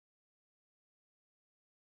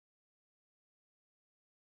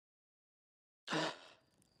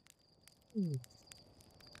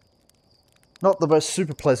Not the most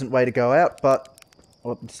super pleasant way to go out, but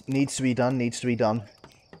what needs to be done needs to be done.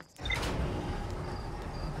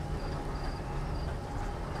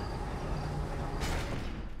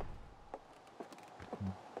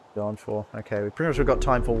 Going for. Okay, we pretty much have got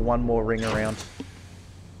time for one more ring around.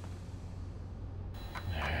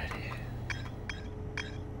 Alrighty.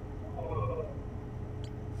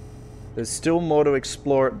 There's still more to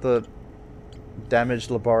explore at the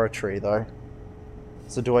damaged laboratory, though.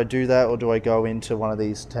 So do I do that, or do I go into one of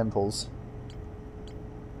these temples?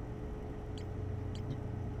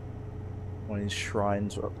 One of these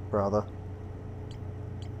shrines, rather.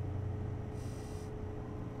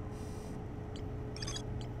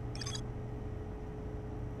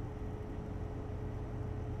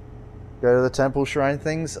 Go to the temple shrine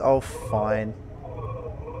things? Oh, fine.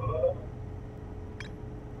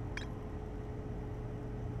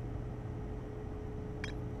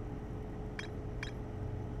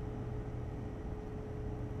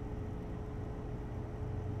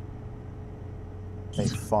 Okay,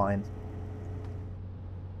 fine.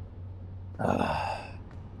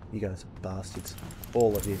 You guys are bastards.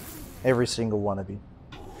 All of you. Every single one of you.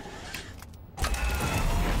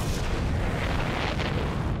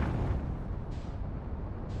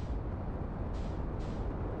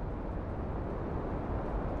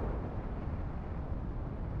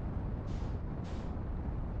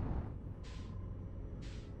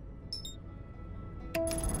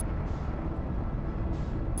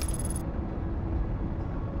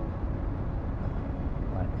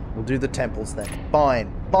 We'll do the temples then.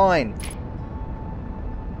 Fine. Fine.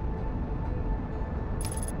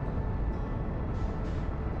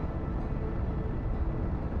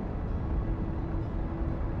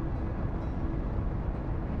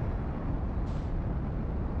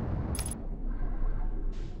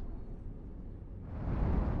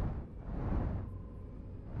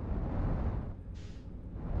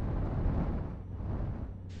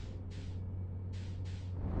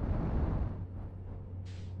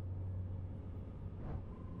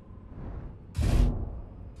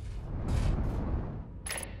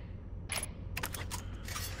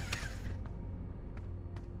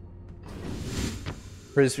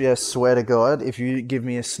 Frisbee, I swear to God, if you give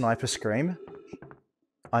me a sniper scream,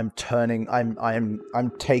 I'm taking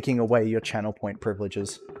away your channel point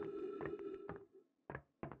privileges.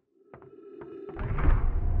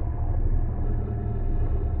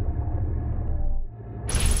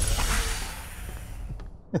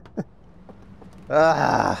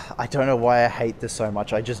 I don't know why I hate this so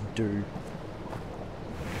much, I just do.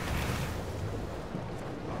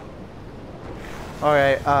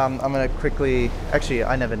 Alright, I'm gonna quickly... Actually,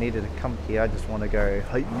 I never needed to come here, I just want to go...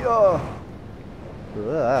 Hi-ya!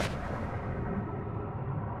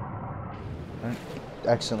 Don't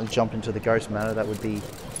accidentally jump into the ghost matter, that would be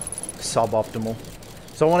suboptimal.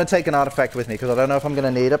 So I want to take an artifact with me, because I don't know if I'm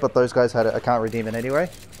going to need it, but those guys had it, I can't redeem it anyway.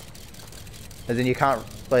 As in, you can't...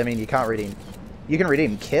 I mean, you can't redeem... You can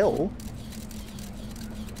redeem kill.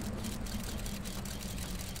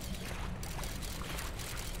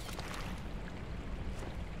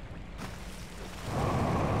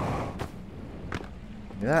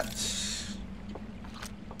 That's...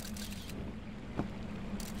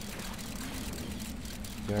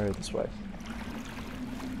 Go this way.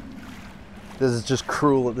 This is just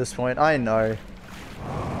cruel at this point, I know.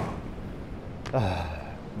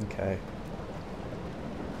 Okay.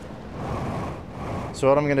 So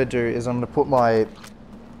what I'm going to do is I'm going to put my...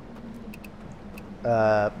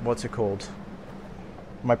 what's it called?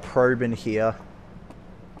 My probe in here.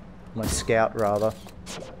 My scout, rather.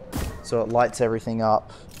 So it lights everything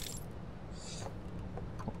up.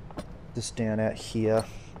 This down out here.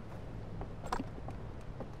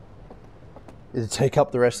 It'll take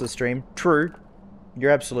up the rest of the stream. True.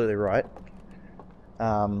 You're absolutely right.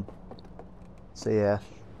 So yeah.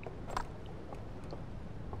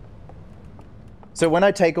 So when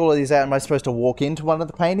I take all of these out, am I supposed to walk into one of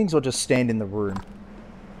the paintings or just stand in the room?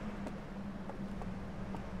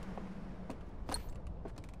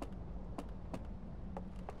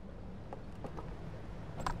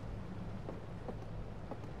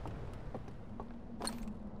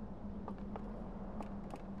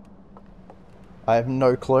 I have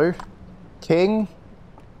no clue. King?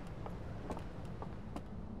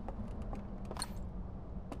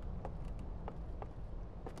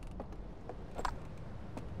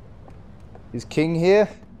 Is King here?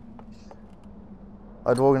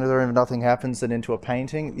 I'd walk into the room if nothing happens, then into a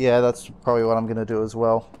painting. Yeah, that's probably what I'm going to do as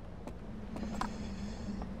well.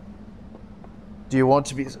 Do you want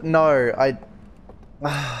to be... No, I...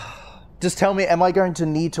 Just tell me, am I going to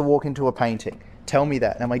need to walk into a painting? Tell me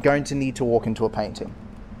that. Am I going to need to walk into a painting?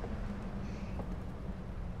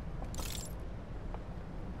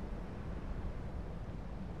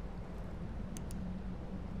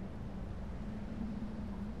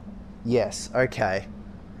 Yes, okay.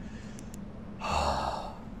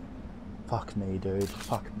 Fuck me, dude.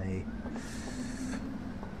 Fuck me.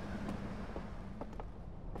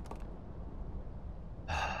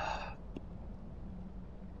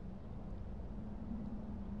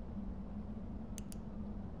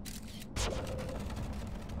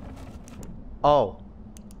 Oh.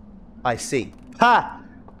 I see. Ha!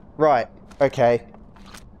 Right. Okay.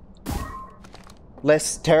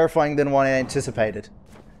 Less terrifying than what I anticipated.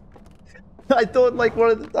 I thought like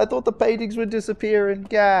I thought the paintings would disappear and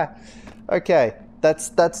yeah. Okay.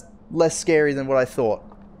 That's less scary than what I thought.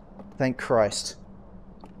 Thank Christ.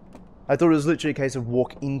 I thought it was literally a case of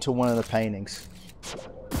walk into one of the paintings.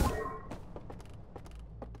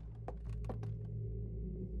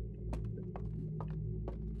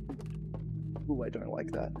 Ooh, I don't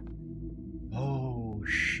like that. Oh,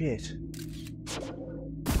 shit.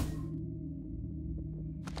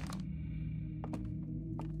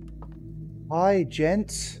 Hi,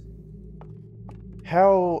 gents.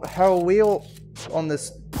 How are we all on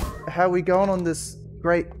this... How are we going on this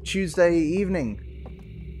great Tuesday evening?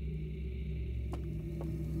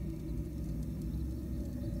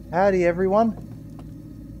 Howdy, everyone.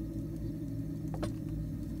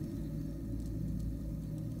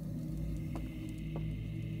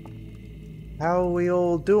 How are we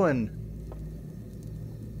all doing?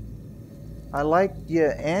 I like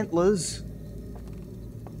your antlers.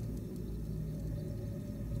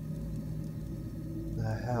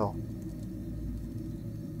 The hell?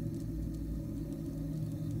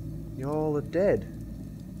 Y'all are dead.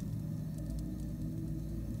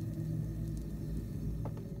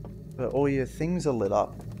 But all your things are lit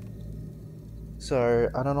up. So,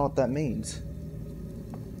 I don't know what that means.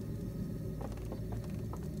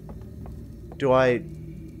 Do I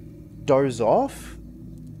doze off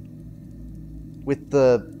with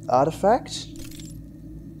the artifact?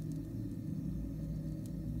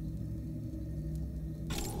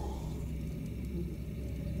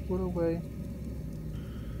 What away?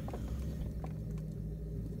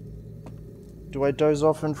 Do I doze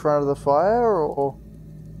off in front of the fire or?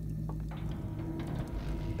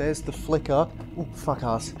 There's the flicker. Oh, fuck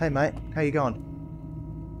ass. Hey mate, how you going?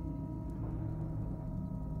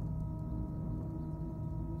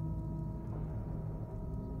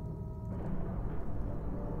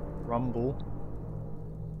 Rumble.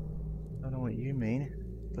 I don't know what you mean,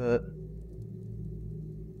 but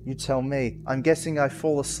you tell me. I'm guessing I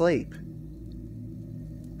fall asleep.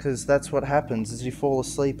 Because that's what happens, is you fall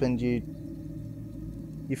asleep and you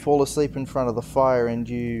fall asleep in front of the fire and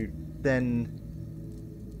you then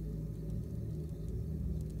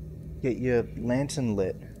get your lantern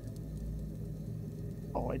lit.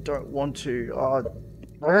 Oh, I don't want to. Oh.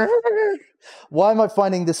 Why am I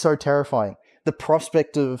finding this so terrifying? The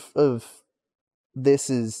prospect of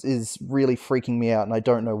this is really freaking me out, and I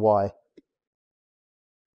don't know why.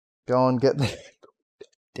 Go on, get the...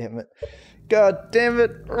 Damn it. God damn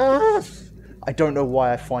it. I don't know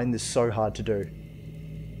why I find this so hard to do.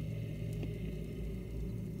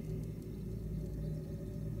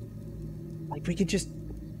 Like, we could just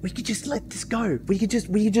let this go. We could just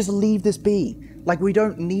leave this be. Like, we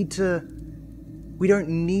don't need to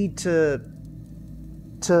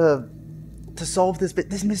solve this, but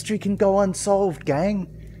this mystery can go unsolved, gang.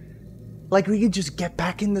 Like, we could just get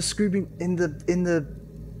back in the Scooby in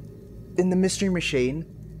the mystery machine,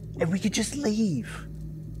 and we could just leave.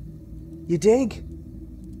 You dig?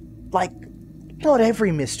 Like, not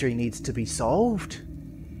every mystery needs to be solved,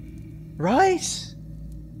 right?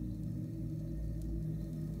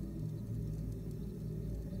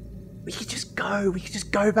 We could just go. We could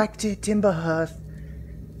just go back to Timberhearth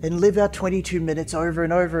and live our 22 minutes over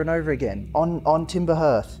and over and over again on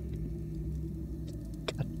Timberhearth.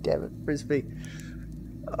 God damn it, Frisbee.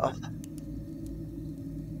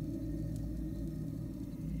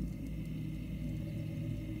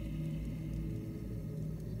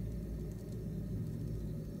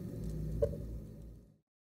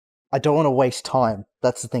 I don't want to waste time.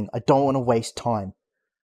 That's the thing. I don't want to waste time.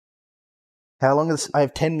 How long is... I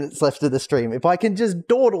have 10 minutes left of the stream. If I can just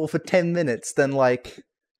dawdle for 10 minutes, then, like...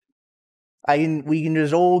 we can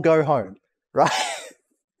just all go home, right?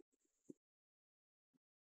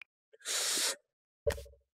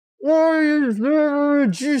 Why is there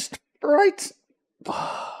just... Right?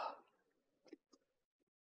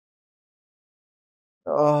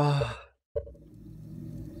 Oh...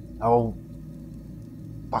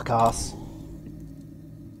 Fuck ass.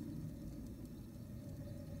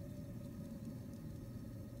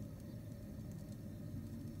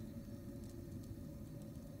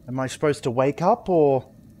 Am I supposed to wake up,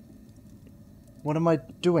 or... What am I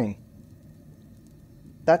doing?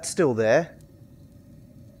 That's still there.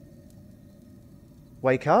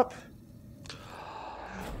 Wake up?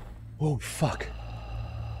 Oh, fuck.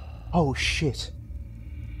 Oh, shit.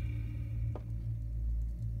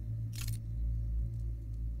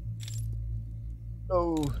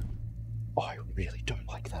 Oh. Oh, I really don't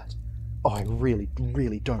like that. Oh, I really,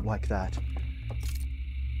 really don't like that.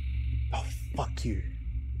 Oh, fuck you.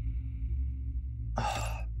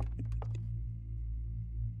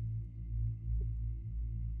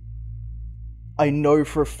 I know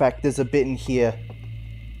for a fact there's a bit in here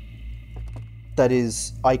that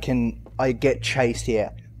is, I get chased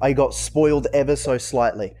here. I got spoiled ever so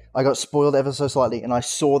slightly. And I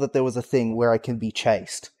saw that there was a thing where I can be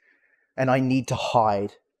chased. And I need to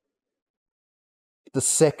hide. The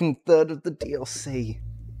second third of the DLC.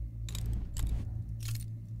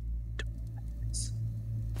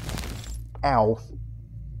 Ow.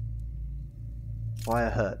 Fire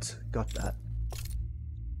hurts. Got that.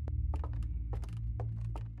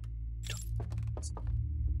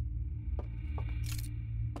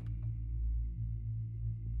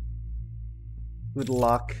 Good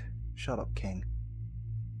luck. Shut up, King.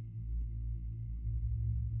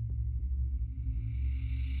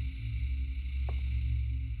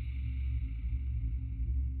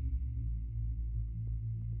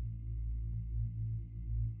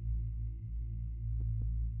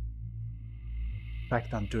 The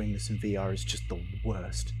fact that I'm doing this in VR is just the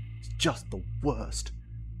worst. It's just the worst.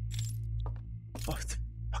 Oh,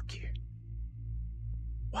 fuck you.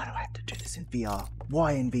 Why do I have to do this in VR?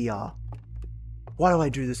 Why in VR? Why do I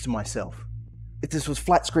do this to myself? If this was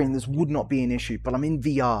flat screen, this would not be an issue, but I'm in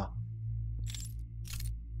VR.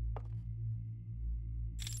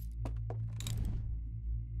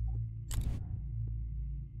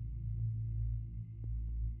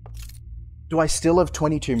 Do I still have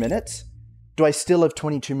 22 minutes? Do I still have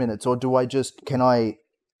 22 minutes, or do I just, can I,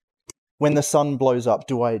 when the sun blows up,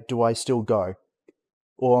 do I still go?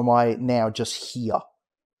 Or am I now just here?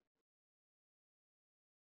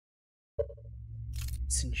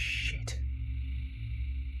 It's in shit.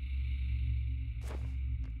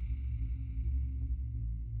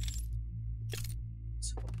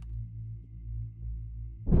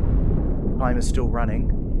 Time is still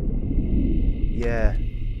running. Yeah.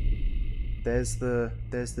 There's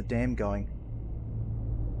the dam going.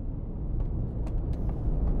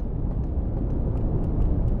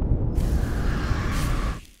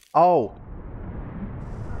 Oh.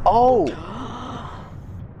 Oh.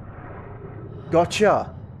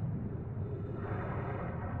 Gotcha.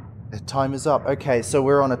 The time is up. Okay, so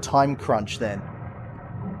we're on a time crunch then.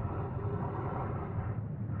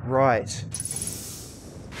 Right.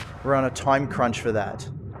 We're on a time crunch for that.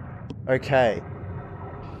 Okay.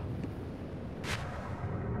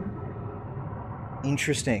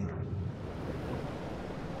 Interesting.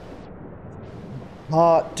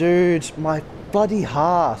 Heart, dude, my bloody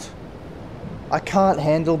heart. I can't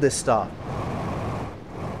handle this stuff.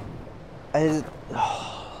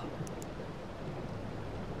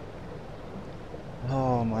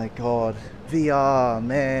 Oh my god. VR,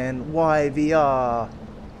 man. Why VR?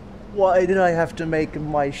 Why did I have to make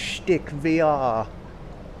my shtick VR?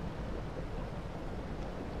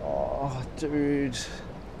 Oh, dude.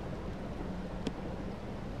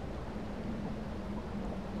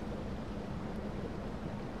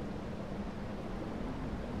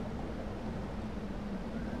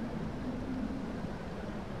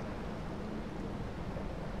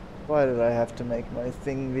 Why did I have to make my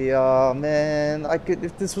thing VR, man? I could,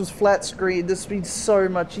 if this was flat screen, this would be so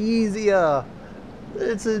much easier.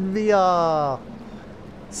 It's in VR.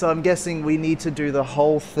 So I'm guessing we need to do the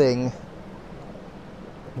whole thing,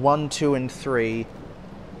 1, 2, and 3,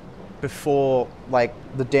 before, like,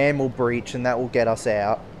 the dam will breach and that will get us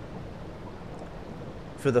out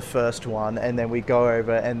for the first one, and then we go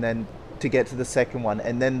over and then to get to the second one,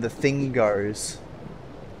 and then the thing goes.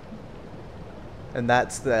 And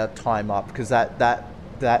that's the time up, because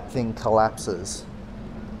that thing collapses.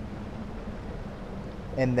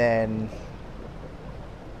 And then...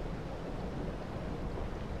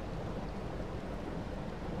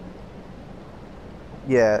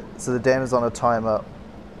 yeah, so the dam is on a timer.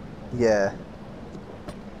 Yeah.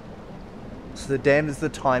 So the dam is the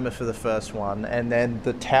timer for the first one, and then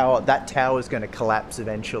the tower, that tower is going to collapse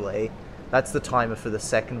eventually. That's the timer for the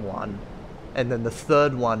second one. And then the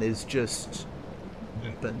third one is just...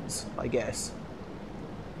 weapons, I guess.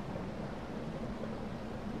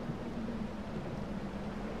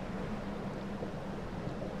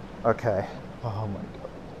 Okay. Oh my god.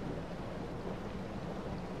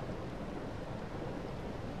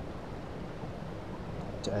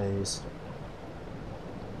 Days.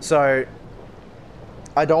 So,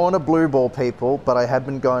 I don't want to blue ball people, but I have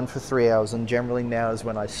been going for 3 hours, and generally now is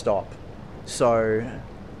when I stop. So,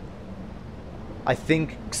 I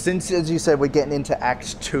think, since, as you said, we're getting into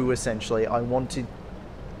Act 2, essentially, I want to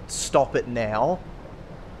stop it now,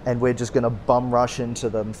 and we're just going to bum rush into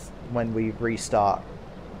them when we restart.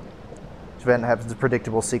 To then have the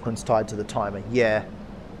predictable sequence tied to the timer. Yeah.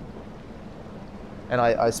 And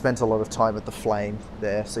I spent a lot of time at the flame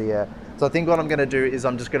there, so yeah. So I think what I'm going to do is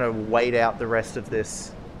I'm just going to wait out the rest of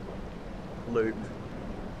this loop.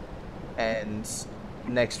 And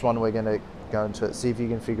next one we're going to go into it, see if you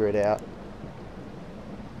can figure it out.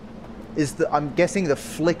 I'm guessing the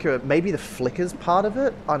flicker, maybe the flicker's part of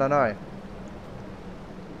it? I don't know.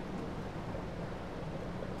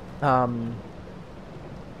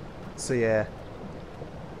 So yeah.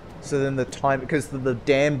 So then the time, because the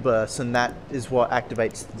dam bursts, and that is what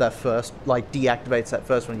activates that first, like deactivates that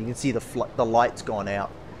first one. You can see the light's gone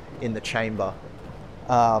out in the chamber.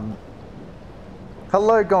 Hello,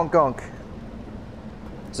 Gonk Gonk.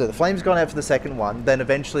 So the flame's gone out for the second one. Then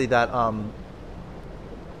eventually that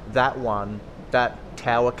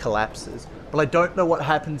tower collapses. But I don't know what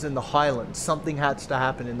happens in the Highlands. Something has to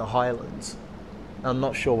happen in the Highlands. I'm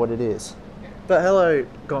not sure what it is. But hello,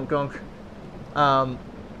 Gonk Gonk.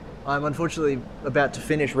 I'm unfortunately about to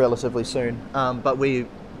finish relatively soon, but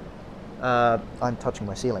I'm touching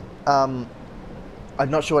my ceiling. I'm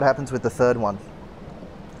not sure what happens with the third one.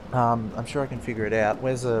 I'm sure I can figure it out.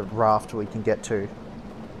 Where's a raft we can get to?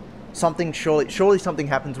 Something, surely something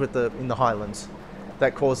happens with in the Highlands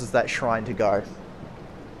that causes that shrine to go.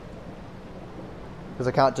 Because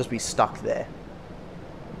I can't just be stuck there.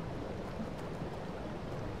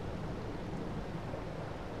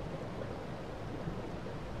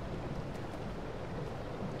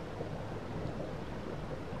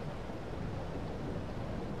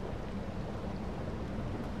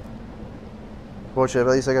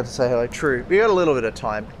 Fortunately, at least I got to say hello. True, we got a little bit of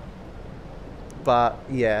time. But,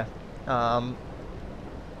 yeah. So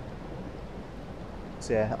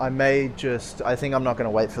yeah, I think I'm not going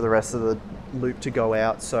to wait for the rest of the loop to go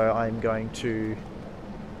out, so I'm going to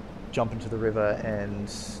jump into the river and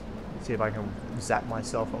see if I can zap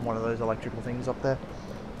myself on one of those electrical things up there.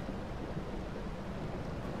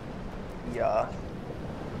 Yeah.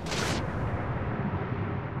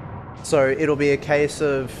 So it'll be a case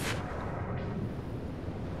of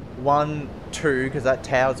 1, 2, because that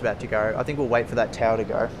tower's about to go. I think we'll wait for that tower to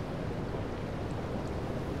go.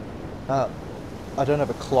 I don't have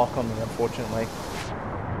a clock on me, unfortunately.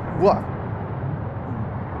 What?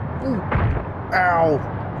 Ooh.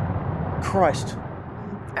 Ow! Christ.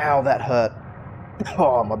 Ow, that hurt.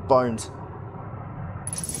 Oh, my bones.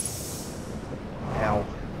 Ow.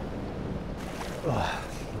 Ugh.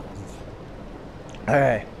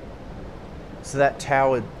 Okay. So that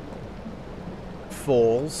tower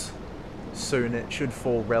falls soon. It should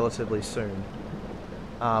fall relatively soon.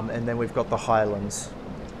 And then we've got the Highlands.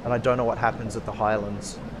 And I don't know what happens at the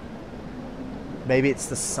Highlands. Maybe it's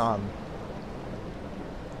the sun.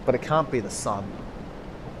 But it can't be the sun.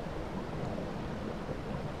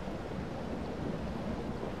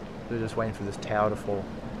 We're just waiting for this tower to fall.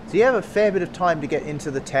 So you have a fair bit of time to get into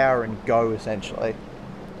the tower and go, essentially.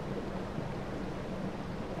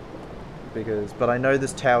 But I know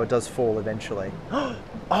this tower does fall eventually.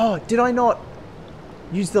 Oh, did I not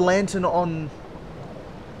use the lantern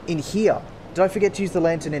in here? Did I forget to use the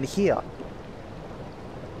lantern in here?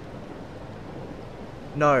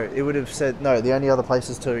 No, it would have said, no, the only other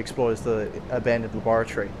places to explore is the abandoned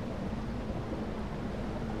laboratory.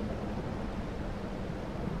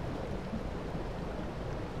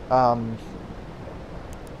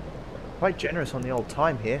 Quite generous on the old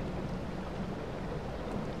time here.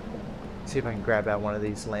 See if I can grab out one of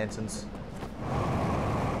these lanterns.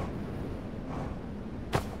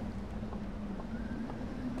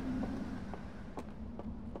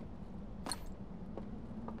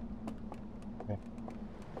 Okay.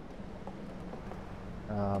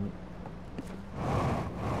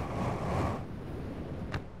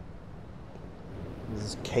 There's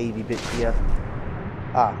this cavey bit here.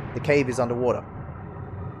 Ah, the cave is underwater.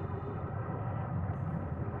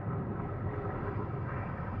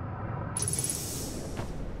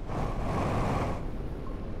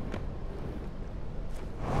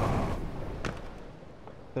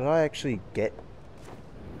 Did I actually get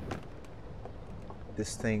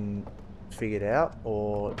this thing figured out,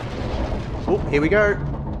 or... Oh, here we go!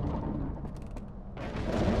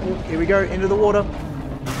 Oh, here we go, into the water!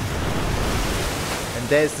 And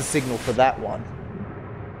there's the signal for that one.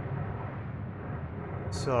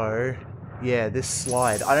 So, yeah, this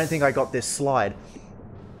slide. I don't think I got this slide.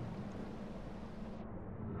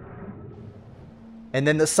 And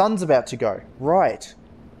then the sun's about to go. Right.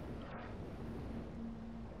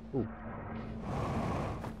 Ooh.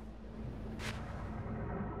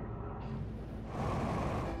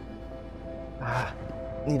 Ah,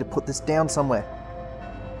 I need to put this down somewhere.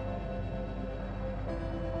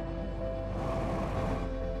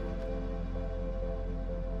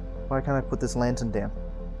 Why can't I put this lantern down?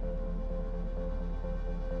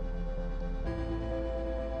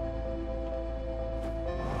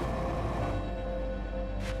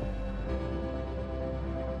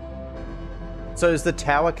 So is the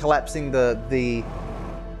tower collapsing the...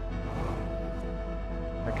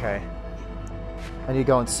 Okay. I need to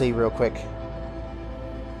go and see real quick.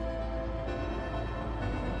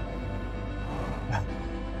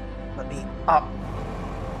 Let me up.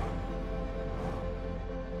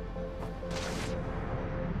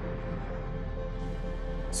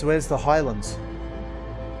 So where's the Highlands?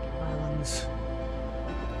 Highlands.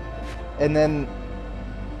 And then...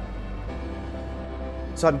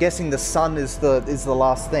 So I'm guessing the sun is the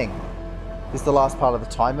last thing. Is the last part of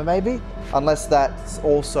the timer, maybe? Unless that's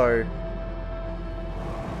also...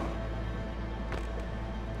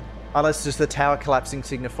 Unless just the tower collapsing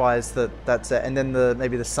signifies that that's it. And then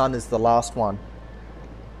maybe the sun is the last one.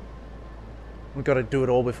 We've got to do it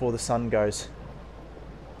all before the sun goes.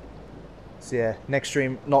 So yeah, next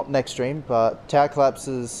stream, not next stream, but tower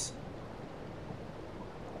collapses.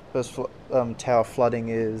 First tower flooding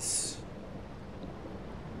is...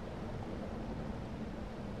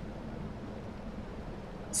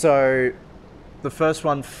 So, the first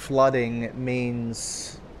one flooding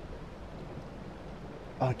means...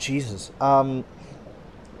 Oh, Jesus. So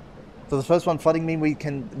the first one flooding mean we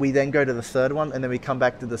then go to the third one, and then we come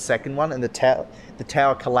back to the second one, and the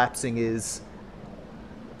tower collapsing is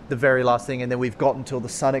the very last thing, and then we've got until the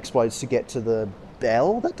sun explodes to get to the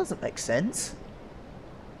bell? That doesn't make sense.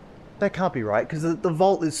 That can't be right, because the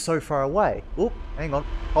vault is so far away. Oop, hang on.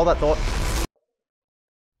 Hold that thought.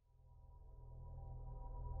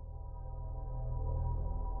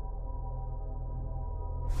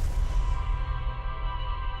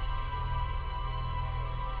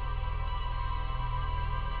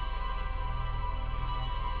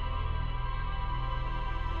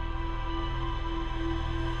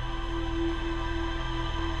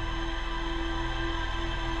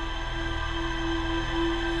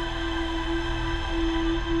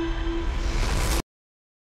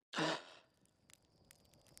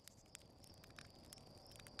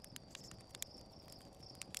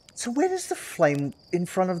 So where does the flame in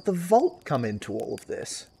front of the vault come into all of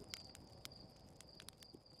this?